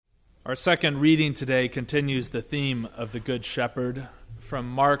Our second reading today continues the theme of the Good Shepherd from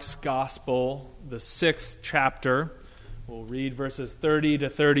Mark's Gospel, the 6th chapter. We'll read verses 30 to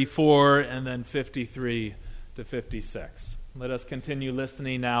 34 and then 53 to 56. Let us continue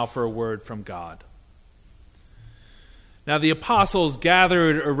listening now for a word from God. Now the apostles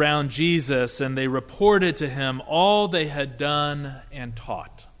gathered around Jesus, and they reported to him all they had done and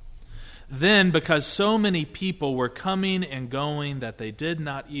taught. Then, because so many people were coming and going that they did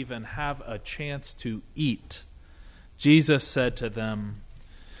not even have a chance to eat, Jesus said to them,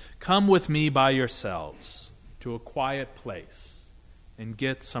 "Come with me by yourselves to a quiet place and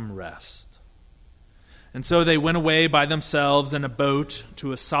get some rest." And so they went away by themselves in a boat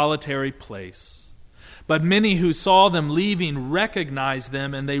to a solitary place. But many who saw them leaving recognized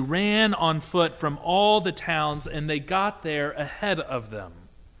them, and they ran on foot from all the towns, and they got there ahead of them.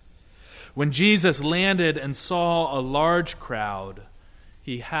 When Jesus landed and saw a large crowd,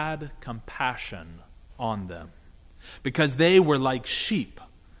 he had compassion on them, because they were like sheep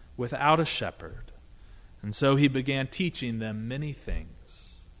without a shepherd. And so he began teaching them many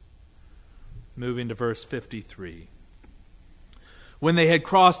things. Moving to verse 53. When they had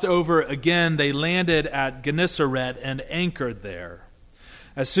crossed over again, they landed at Gennesaret and anchored there.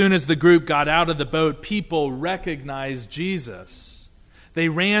 As soon as the group got out of the boat, people recognized Jesus. They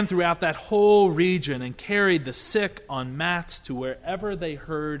ran throughout that whole region and carried the sick on mats to wherever they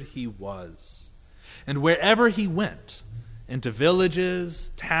heard he was. And wherever he went, into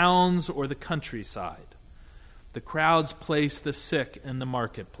villages, towns, or the countryside, the crowds placed the sick in the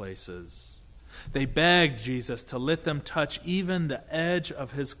marketplaces. They begged Jesus to let them touch even the edge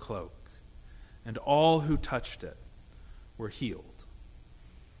of his cloak, and all who touched it were healed.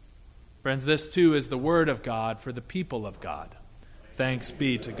 Friends, this too is the word of God for the people of God. Thanks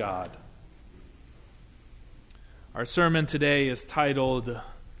be to God. Our sermon today is titled,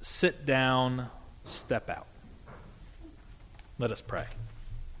 Sit Down, Step Out. Let us pray.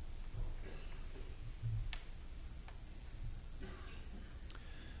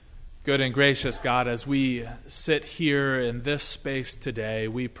 Good and gracious God, as we sit here in this space today,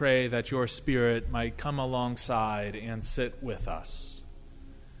 we pray that your Spirit might come alongside and sit with us.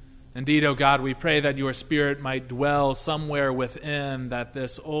 Indeed, O God, we pray that your Spirit might dwell somewhere within, that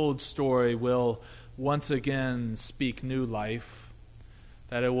this old story will once again speak new life,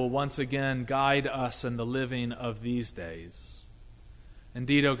 that it will once again guide us in the living of these days.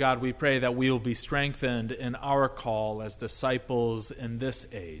 Indeed, O God, we pray that we will be strengthened in our call as disciples in this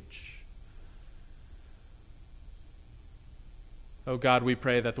age. O God, we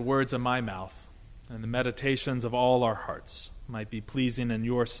pray that the words of my mouth and the meditations of all our hearts might be pleasing in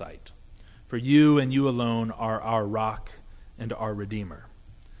your sight. For you and you alone are our rock and our Redeemer.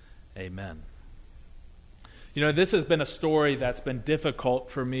 Amen. You know, this has been a story that's been difficult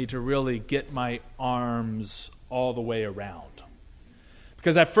for me to really get my arms all the way around.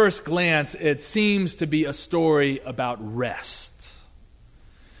 Because at first glance, it seems to be a story about rest.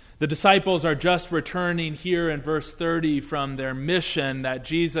 The disciples are just returning here in verse 30 from their mission that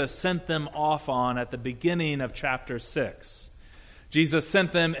Jesus sent them off on at the beginning of chapter 6. Jesus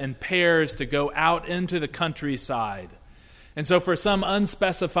sent them in pairs to go out into the countryside. And so for some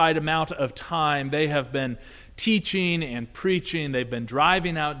unspecified amount of time, they have been teaching and preaching. They've been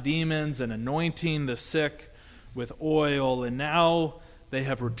driving out demons and anointing the sick with oil, and now they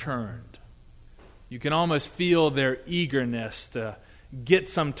have returned. You can almost feel their eagerness to get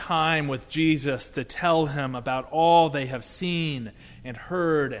some time with Jesus to tell him about all they have seen and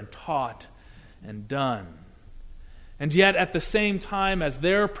heard and taught and done. And yet at the same time as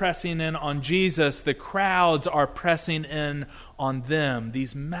they're pressing in on Jesus, the crowds are pressing in on them.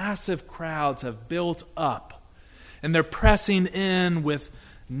 These massive crowds have built up, and they're pressing in with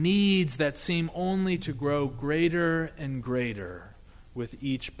needs that seem only to grow greater and greater with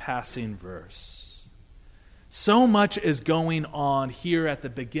each passing verse. So much is going on here at the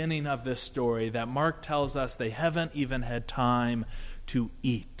beginning of this story that Mark tells us they haven't even had time to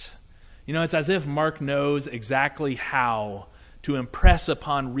eat. You know, it's as if Mark knows exactly how to impress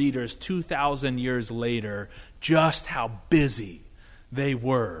upon readers 2,000 years later just how busy they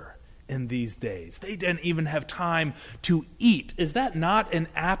were in these days. They didn't even have time to eat. Is that not an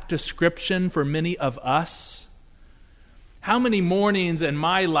apt description for many of us? How many mornings in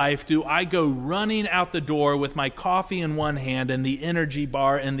my life do I go running out the door with my coffee in one hand and the energy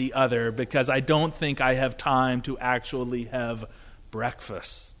bar in the other because I don't think I have time to actually have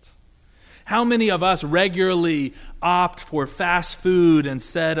breakfast? How many of us regularly opt for fast food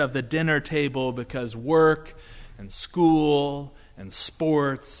instead of the dinner table because work and school and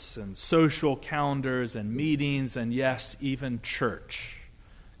sports and social calendars and meetings and yes, even church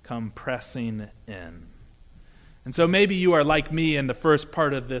come pressing in. And so maybe you are like me in the first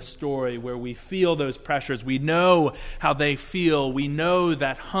part of this story where we feel those pressures. We know how they feel. We know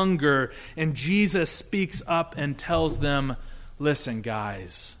that hunger. And Jesus speaks up and tells them, listen,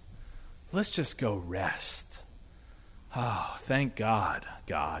 guys, let's just go rest. Oh, thank God,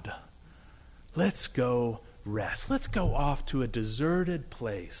 God. Let's go rest. Let's go off to a deserted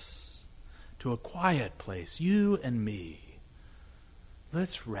place, to a quiet place, you and me.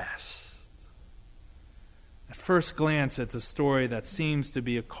 Let's rest. At first glance, it's a story that seems to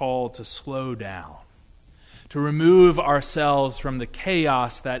be a call to slow down, to remove ourselves from the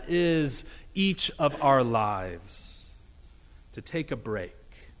chaos that is each of our lives, to take a break.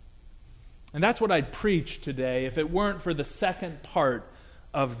 And that's what I'd preach today if it weren't for the second part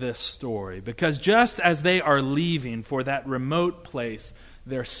of this story. Because just as they are leaving for that remote place,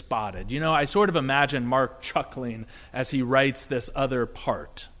 they're spotted. You know, I sort of imagine Mark chuckling as he writes this other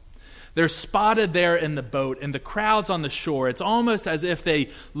part. They're spotted there in the boat, and the crowds on the shore, it's almost as if they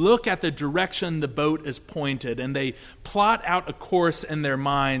look at the direction the boat is pointed, and they plot out a course in their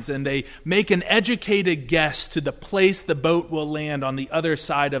minds, and they make an educated guess to the place the boat will land on the other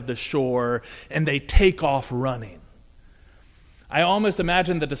side of the shore, and they take off running. I almost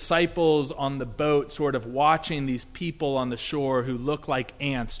imagine the disciples on the boat sort of watching these people on the shore who look like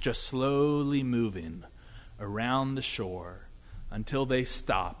ants just slowly moving around the shore until they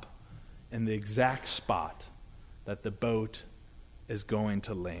stop in the exact spot that the boat is going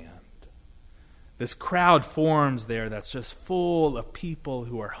to land. This crowd forms there that's just full of people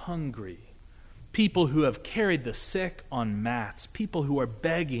who are hungry, people who have carried the sick on mats, people who are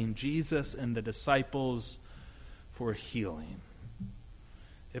begging Jesus and the disciples for healing.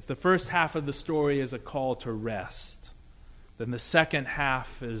 If the first half of the story is a call to rest, then the second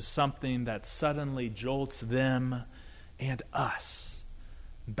half is something that suddenly jolts them and us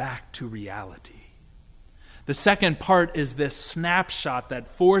back to reality. The second part is this snapshot that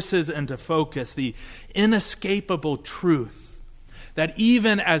forces into focus the inescapable truth that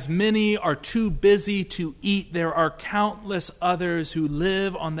even as many are too busy to eat, there are countless others who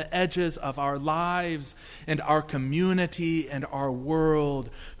live on the edges of our lives and our community and our world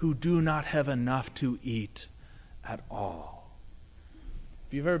who do not have enough to eat at all.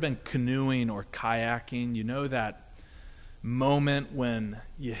 If you've ever been canoeing or kayaking, you know that moment when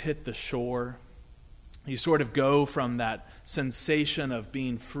you hit the shore. You sort of go from that sensation of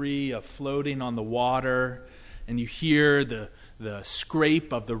being free, of floating on the water, and you hear the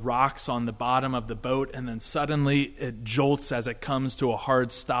scrape of the rocks on the bottom of the boat, and then suddenly it jolts as it comes to a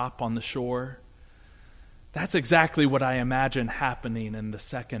hard stop on the shore. That's exactly what I imagine happening in the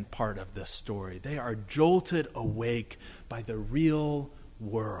second part of this story. They are jolted awake by the real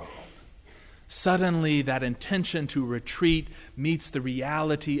world. Suddenly, that intention to retreat meets the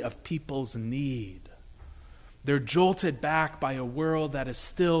reality of people's need. They're jolted back by a world that is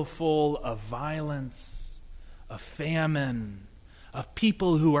still full of violence, of famine, of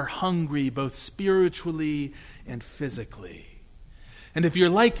people who are hungry both spiritually and physically. And if you're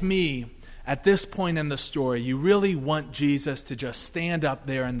like me, at this point in the story, you really want Jesus to just stand up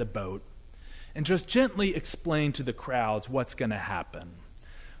there in the boat and just gently explain to the crowds what's going to happen.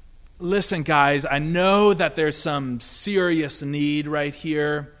 Listen, guys, I know that there's some serious need right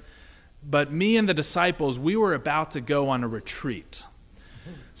here, but me and the disciples, we were about to go on a retreat.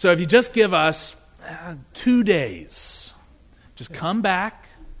 So if you just give us 2 days, just come back.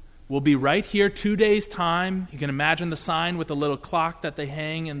 We'll be right here 2 days' time. You can imagine the sign with the little clock that they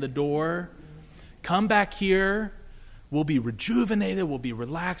hang in the door. Come back here. We'll be rejuvenated. We'll be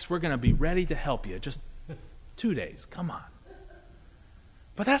relaxed. We're going to be ready to help you. Just 2 days. Come on.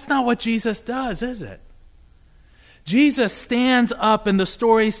 But that's not what Jesus does, is it? Jesus stands up and the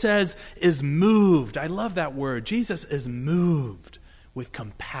story says is moved. I love that word. Jesus is moved with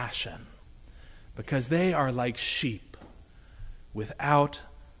compassion because they are like sheep without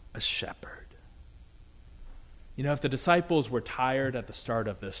a shepherd. You know, if the disciples were tired at the start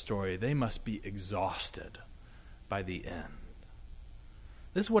of this story, they must be exhausted by the end.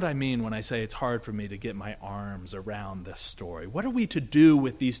 This is what I mean when I say it's hard for me to get my arms around this story. What are we to do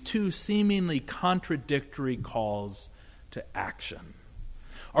with these two seemingly contradictory calls to action?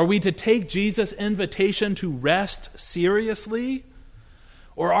 Are we to take Jesus' invitation to rest seriously?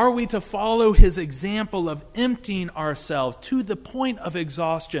 Or are we to follow his example of emptying ourselves to the point of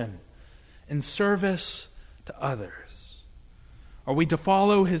exhaustion in service to others? Are we to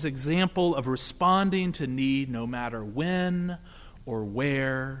follow his example of responding to need no matter when or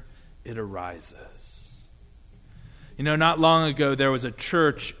where it arises? You know, not long ago there was a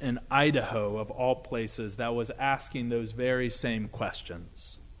church in Idaho, of all places, that was asking those very same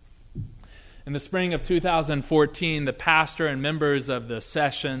questions. In the spring of 2014, the pastor and members of the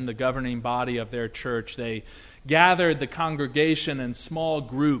session, the governing body of their church, they gathered the congregation in small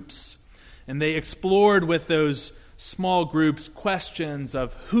groups, and they explored with those small groups questions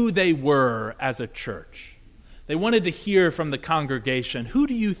of who they were as a church. They wanted to hear from the congregation, who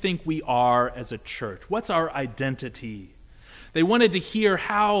do you think we are as a church? What's our identity? They wanted to hear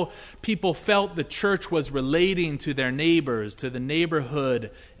how people felt the church was relating to their neighbors, to the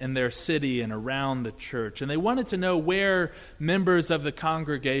neighborhood in their city and around the church. And they wanted to know where members of the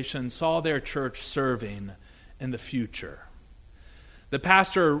congregation saw their church serving in the future. The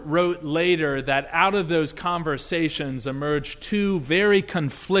pastor wrote later that out of those conversations emerged two very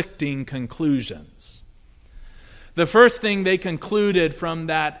conflicting conclusions. The first thing they concluded from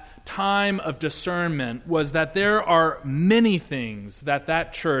that time of discernment was that there are many things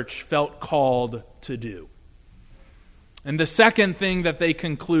that church felt called to do. And the second thing that they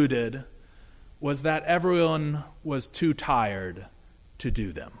concluded was that everyone was too tired to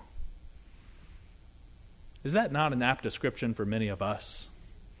do them. Is that not an apt description for many of us?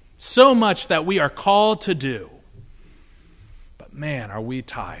 So much that we are called to do, but man, are we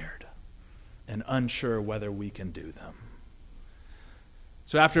tired and unsure whether we can do them.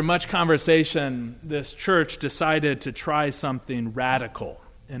 So after much conversation, this church decided to try something radical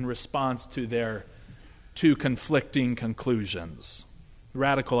in response to their two conflicting conclusions.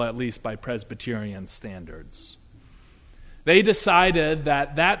 Radical, at least by Presbyterian standards. They decided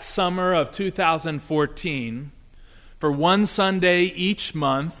that summer of 2014, for one Sunday each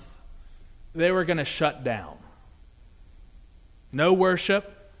month, they were going to shut down. No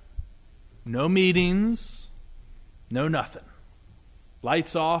worship, no meetings, no nothing.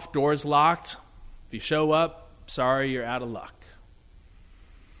 Lights off, doors locked. If you show up, sorry, you're out of luck.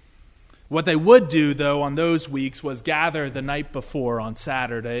 What they would do, though, on those weeks was gather the night before on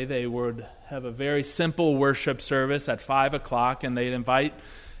Saturday. They would have a very simple worship service at 5 o'clock, and they'd invite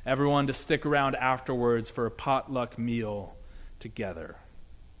everyone to stick around afterwards for a potluck meal together.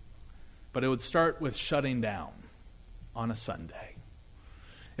 But it would start with shutting down on a Sunday.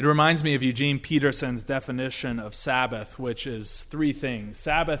 It reminds me of Eugene Peterson's definition of Sabbath, which is three things.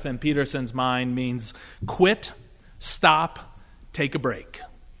 Sabbath in Peterson's mind means quit, stop, take a break.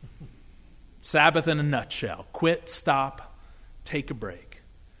 Sabbath in a nutshell. Quit, stop, take a break.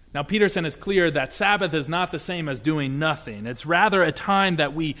 Now, Peterson is clear that Sabbath is not the same as doing nothing. It's rather a time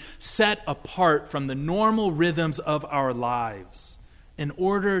that we set apart from the normal rhythms of our lives in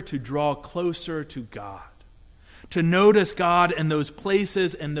order to draw closer to God. To notice God in those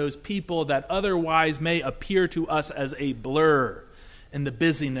places and those people that otherwise may appear to us as a blur in the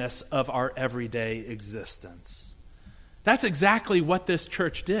busyness of our everyday existence. That's exactly what this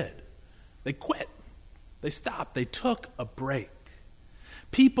church did. They quit. They stopped. They took a break.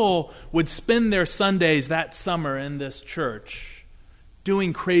 People would spend their Sundays that summer in this church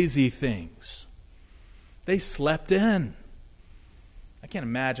doing crazy things. They slept in. I can't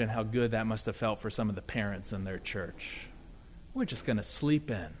imagine how good that must have felt for some of the parents in their church. We're just going to sleep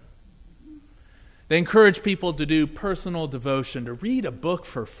in. They encourage people to do personal devotion, to read a book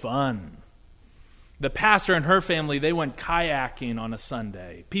for fun. The pastor and her family, they went kayaking on a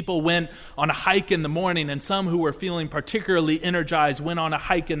Sunday. People went on a hike in the morning, and some who were feeling particularly energized went on a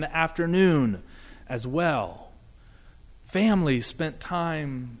hike in the afternoon as well. Families spent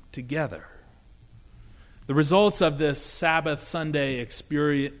time together. The results of this Sabbath Sunday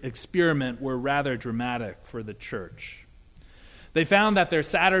experiment were rather dramatic for the church. They found that their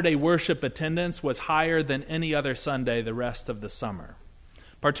Saturday worship attendance was higher than any other Sunday the rest of the summer.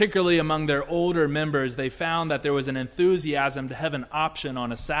 Particularly among their older members, they found that there was an enthusiasm to have an option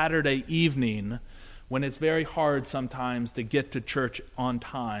on a Saturday evening when it's very hard sometimes to get to church on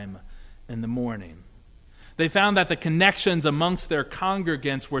time in the morning. They found that the connections amongst their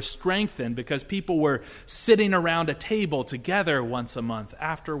congregants were strengthened because people were sitting around a table together once a month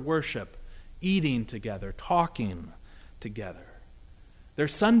after worship, eating together, talking together. Their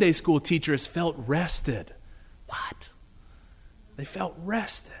Sunday school teachers felt rested. What? They felt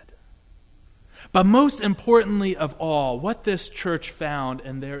rested. But most importantly of all, what this church found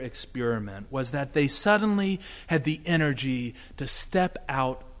in their experiment was that they suddenly had the energy to step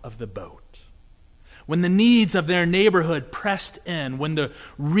out of the boat. When the needs of their neighborhood pressed in, when the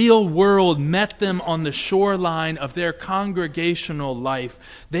real world met them on the shoreline of their congregational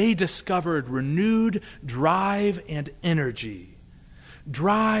life, they discovered renewed drive and energy,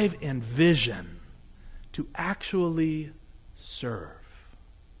 drive and vision to actually serve.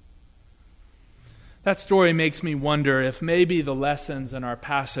 That story makes me wonder if maybe the lessons in our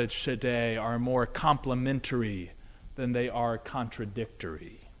passage today are more complementary than they are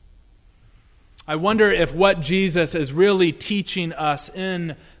contradictory. I wonder if what Jesus is really teaching us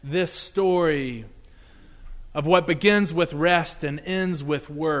in this story of what begins with rest and ends with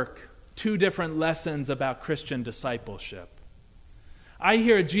work, two different lessons about Christian discipleship. I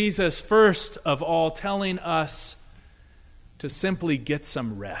hear Jesus first of all telling us to simply get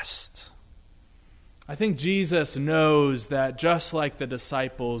some rest. I think Jesus knows that just like the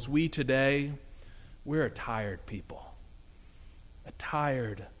disciples, we're a tired people. A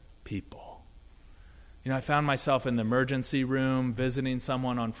tired people. I found myself in the emergency room visiting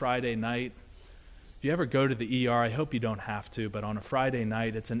someone on Friday night. If you ever go to the ER, I hope you don't have to, but on a Friday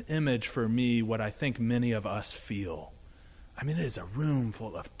night, it's an image for me what I think many of us feel. It is a room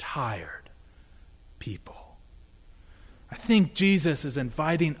full of tired people. I think Jesus is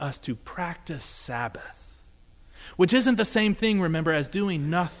inviting us to practice Sabbath, which isn't the same thing, remember, as doing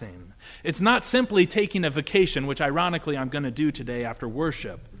nothing. It's not simply taking a vacation, which ironically I'm going to do today after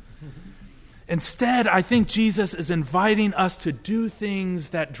worship. Instead, I think Jesus is inviting us to do things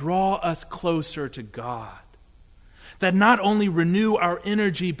that draw us closer to God, that not only renew our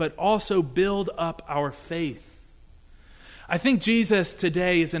energy, but also build up our faith. I think Jesus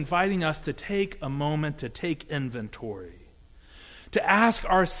today is inviting us to take a moment to take inventory, to ask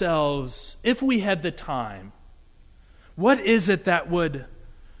ourselves, if we had the time, what is it that would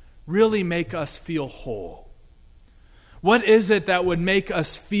really make us feel whole? What is it that would make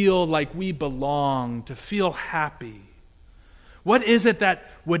us feel like we belong, to feel happy? What is it that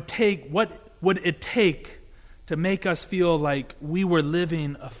what would it take to make us feel like we were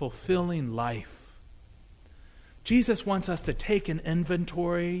living a fulfilling life? Jesus wants us to take an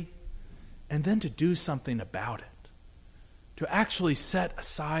inventory and then to do something about it, to actually set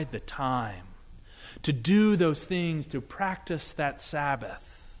aside the time, to do those things, to practice that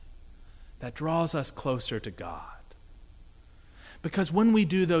Sabbath that draws us closer to God. Because when we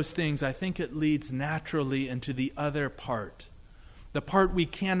do those things, I think it leads naturally into the other part, the part we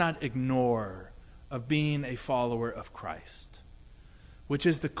cannot ignore of being a follower of Christ, which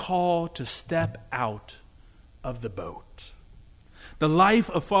is the call to step out of the boat. The life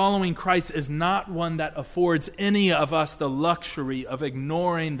of following Christ is not one that affords any of us the luxury of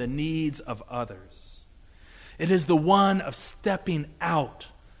ignoring the needs of others. It is the one of stepping out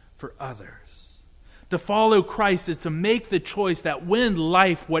for others. To follow Christ is to make the choice that when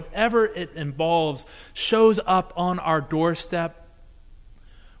life, whatever it involves, shows up on our doorstep,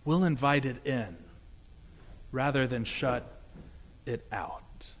 we'll invite it in rather than shut it out.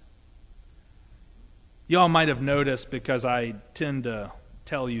 Y'all might have noticed, because I tend to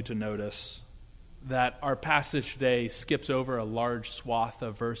tell you to notice, that our passage today skips over a large swath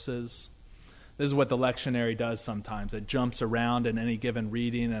of verses. This is what the lectionary does sometimes. It jumps around in any given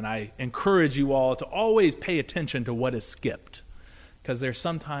reading, and I encourage you all to always pay attention to what is skipped, because there's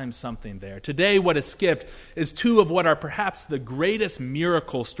sometimes something there. Today, what is skipped is two of what are perhaps the greatest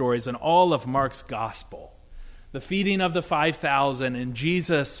miracle stories in all of Mark's gospel. The feeding of the 5,000 and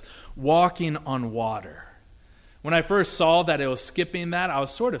Jesus walking on water. When I first saw that it was skipping that, I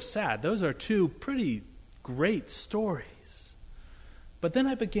was sort of sad. Those are two pretty great stories. But then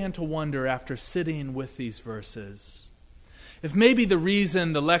I began to wonder, after sitting with these verses, if maybe the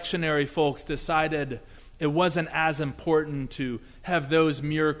reason the lectionary folks decided it wasn't as important to have those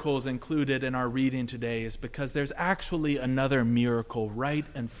miracles included in our reading today is because there's actually another miracle right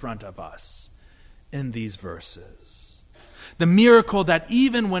in front of us in these verses. The miracle that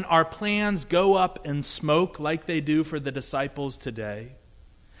even when our plans go up in smoke like they do for the disciples today,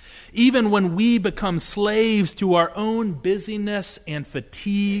 even when we become slaves to our own busyness and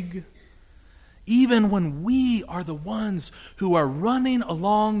fatigue, even when we are the ones who are running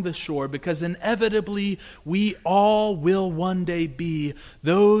along the shore, because inevitably we all will one day be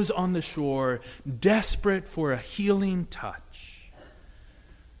those on the shore desperate for a healing touch,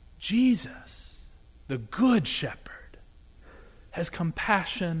 Jesus, the Good Shepherd, has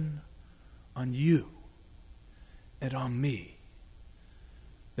compassion on you and on me.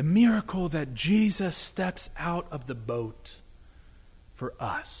 The miracle that Jesus steps out of the boat for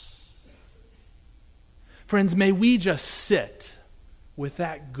us. Friends, may we just sit with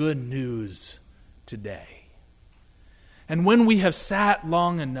that good news today. And when we have sat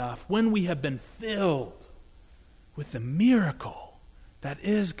long enough, when we have been filled with the miracle that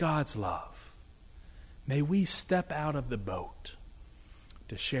is God's love, may we step out of the boat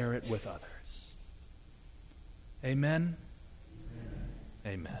to share it with others. Amen?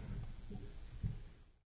 Amen. Amen.